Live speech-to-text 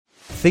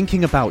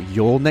thinking about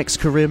your next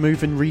career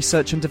move in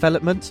research and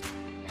development?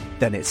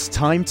 Then it's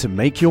time to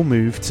make your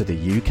move to the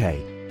UK.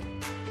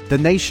 The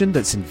nation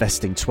that's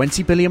investing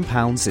 £20 billion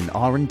in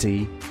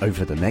R&D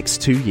over the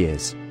next 2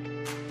 years.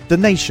 The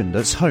nation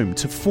that's home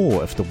to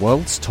 4 of the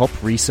world's top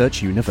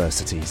research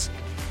universities.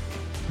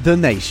 The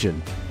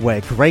nation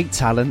where great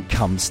talent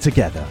comes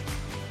together.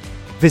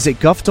 Visit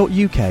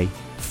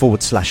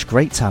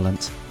gov.uk/great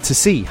talent to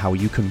see how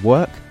you can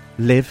work,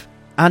 live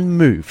and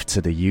move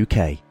to the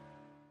UK.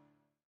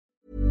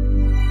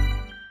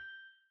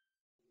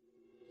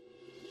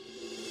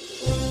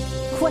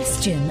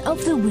 Question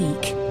of the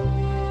week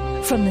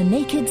from the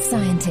Naked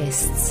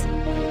Scientists.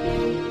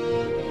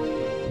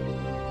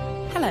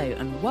 Hello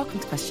and welcome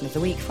to Question of the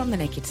Week from the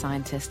Naked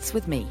Scientists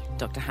with me,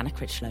 Dr. Hannah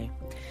Critchlow.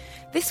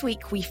 This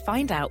week we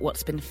find out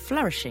what's been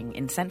flourishing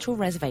in central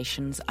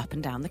reservations up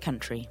and down the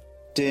country.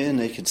 Dear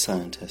Naked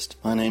Scientist,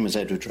 my name is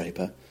Edward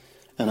Draper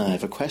and I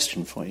have a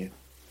question for you.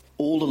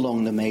 All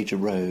along the major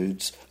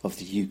roads of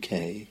the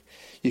UK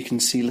you can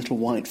see little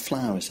white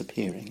flowers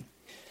appearing.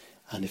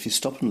 And if you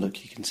stop and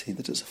look, you can see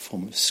that it's a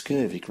form of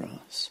scurvy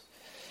grass.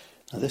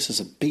 Now, this is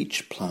a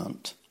beech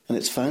plant, and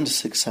it's found a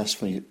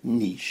successful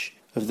niche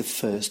of the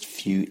first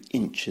few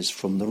inches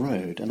from the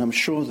road. And I'm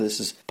sure this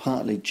is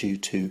partly due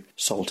to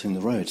salting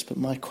the roads. But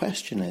my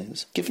question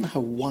is, given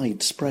how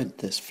widespread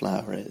this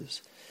flower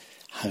is,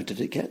 how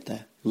did it get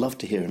there? Love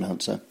to hear an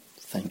answer.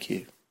 Thank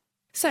you.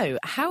 So,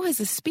 how has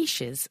a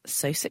species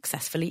so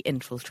successfully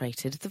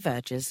infiltrated the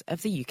verges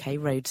of the UK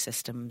road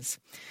systems?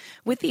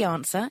 With the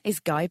answer is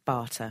Guy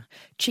Barter,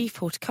 Chief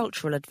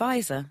Horticultural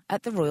Advisor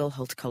at the Royal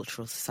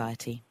Horticultural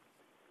Society.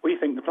 We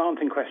think the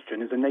plant in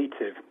question is a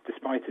native,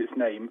 despite its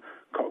name,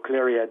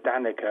 Cochlearia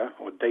danica,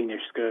 or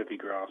Danish scurvy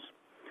grass.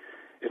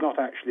 It's not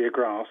actually a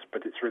grass,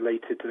 but it's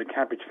related to the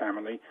cabbage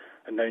family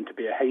and known to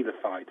be a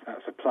halophyte.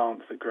 That's a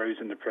plant that grows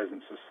in the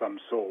presence of some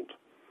salt.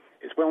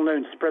 It's well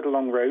known to spread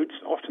along roads,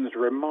 often at a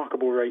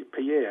remarkable rate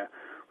per year,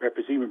 where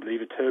presumably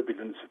the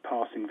turbulence of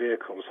passing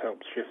vehicles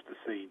helps shift the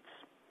seeds.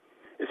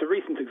 It's a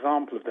recent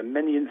example of the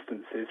many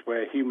instances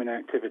where human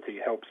activity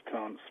helps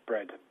plants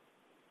spread.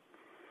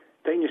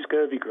 Danish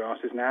scurvy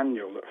grass is an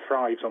annual that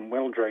thrives on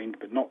well-drained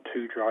but not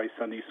too dry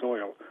sunny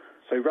soil,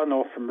 so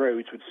runoff from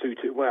roads would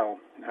suit it well,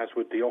 as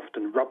would the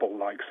often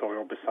rubble-like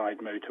soil beside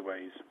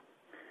motorways.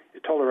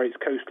 It tolerates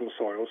coastal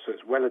soil, so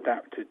it's well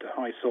adapted to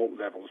high salt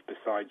levels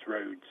besides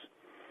roads.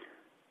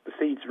 The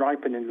seeds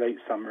ripen in late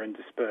summer and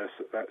disperse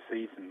at that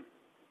season.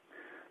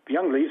 The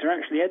young leaves are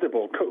actually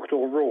edible, cooked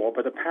or raw,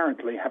 but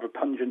apparently have a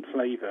pungent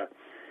flavour.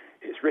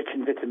 It's rich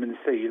in vitamin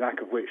C, lack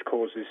of which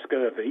causes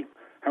scurvy.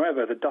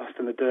 However, the dust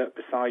and the dirt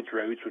besides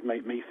roads would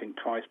make me think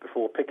twice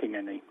before picking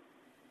any.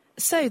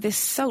 So this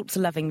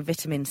salt-loving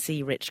vitamin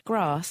C-rich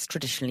grass,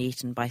 traditionally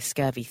eaten by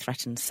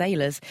scurvy-threatened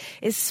sailors,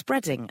 is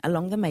spreading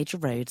along the major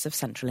roads of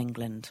central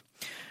England.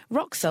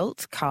 Rock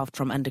salt, carved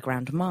from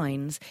underground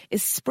mines,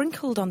 is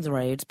sprinkled on the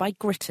roads by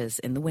gritters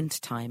in the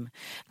wintertime,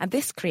 and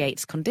this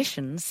creates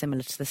conditions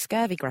similar to the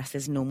scurvy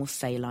grass's normal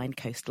saline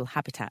coastal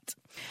habitat.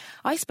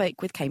 I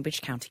spoke with Cambridge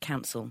County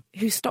Council,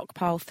 who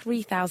stockpile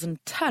 3,000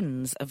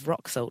 tonnes of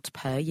rock salt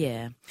per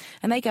year,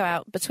 and they go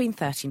out between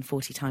 30 and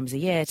 40 times a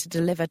year to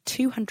deliver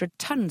 200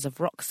 tonnes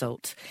of rock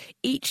salt,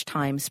 each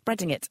time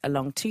spreading it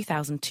along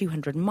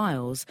 2,200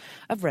 miles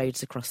of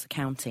roads across the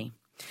county.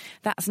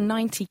 That's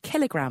 90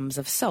 kilograms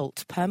of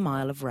salt per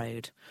mile of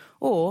road,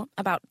 or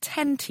about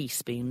 10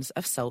 teaspoons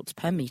of salt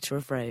per metre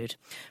of road,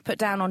 put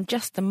down on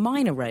just the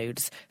minor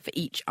roads for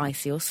each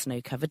icy or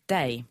snow-covered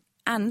day.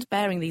 And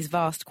bearing these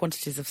vast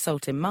quantities of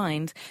salt in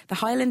mind, the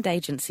Highland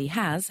Agency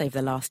has, over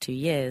the last 2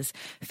 years,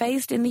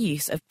 phased in the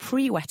use of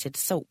pre-wetted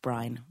salt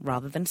brine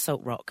rather than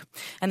salt rock.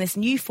 And this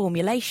new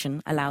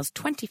formulation allows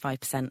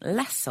 25%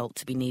 less salt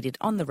to be needed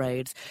on the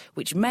roads,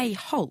 which may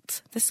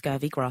halt the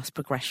scurvy grass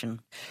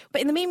progression.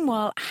 But in the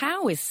meanwhile,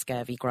 how is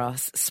scurvy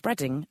grass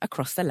spreading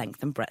across the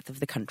length and breadth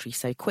of the country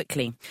so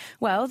quickly?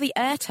 Well, the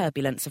air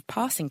turbulence of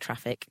passing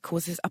traffic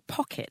causes a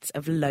pocket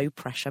of low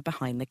pressure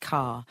behind the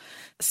car,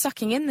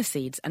 sucking in the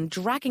seeds and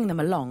dragging them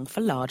along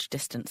for large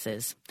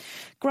distances.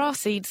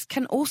 Grass seeds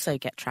can also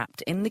get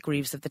trapped in the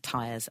grooves of the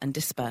tyres and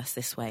disperse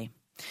this way.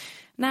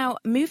 Now,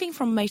 moving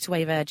from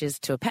motorway verges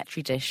to a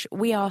Petri dish,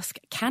 we ask,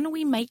 can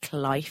we make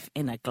life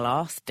in a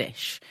glass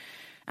dish?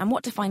 And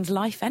what defines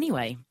life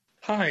anyway?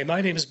 Hi,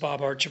 my name is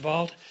Bob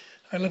Archibald.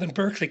 I live in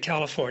Berkeley,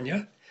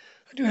 California.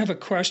 I do have a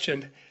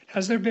question.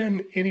 Has there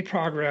been any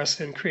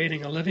progress in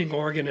creating a living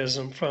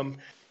organism from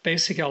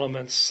basic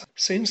elements?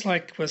 Seems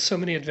like with so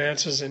many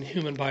advances in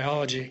human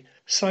biology,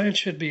 science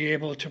should be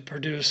able to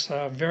produce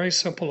a very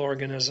simple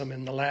organism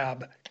in the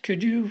lab.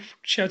 Could you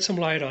shed some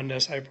light on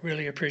this? I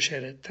really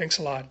appreciate it. Thanks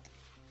a lot.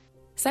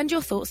 Send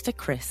your thoughts to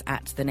Chris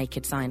at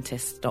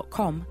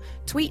thenakedscientists.com,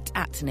 tweet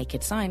at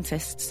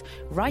nakedscientists,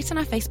 write on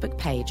our Facebook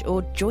page,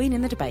 or join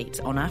in the debate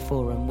on our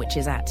forum, which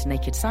is at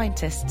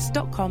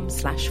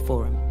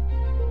nakedscientists.com/forum.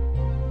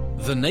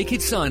 The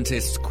Naked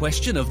Scientists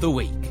Question of the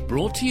Week,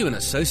 brought to you in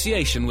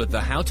association with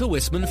the Houter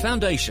Wisman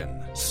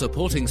Foundation,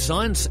 supporting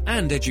science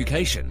and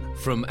education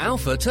from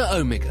Alpha to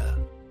Omega.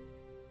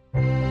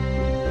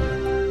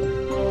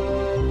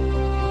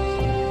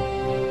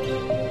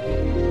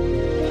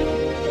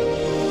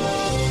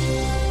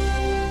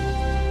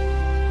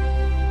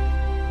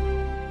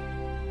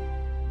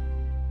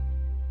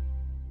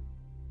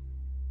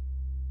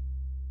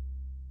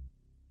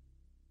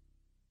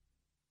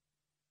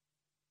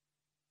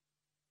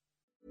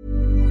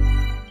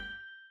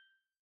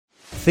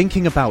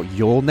 Thinking about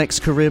your next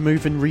career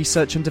move in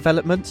research and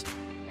development?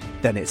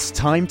 Then it's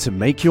time to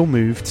make your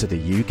move to the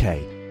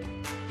UK.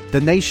 The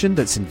nation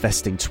that's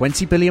investing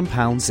 £20 billion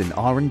in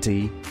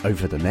R&D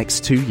over the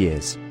next 2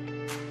 years.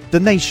 The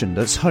nation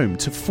that's home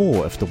to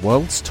 4 of the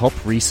world's top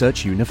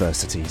research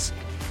universities.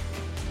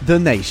 The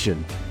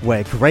nation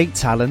where great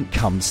talent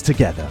comes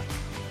together.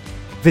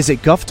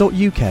 Visit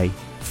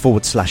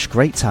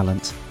gov.uk/great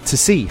talent to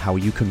see how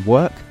you can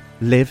work,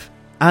 live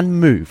and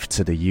move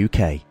to the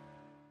UK.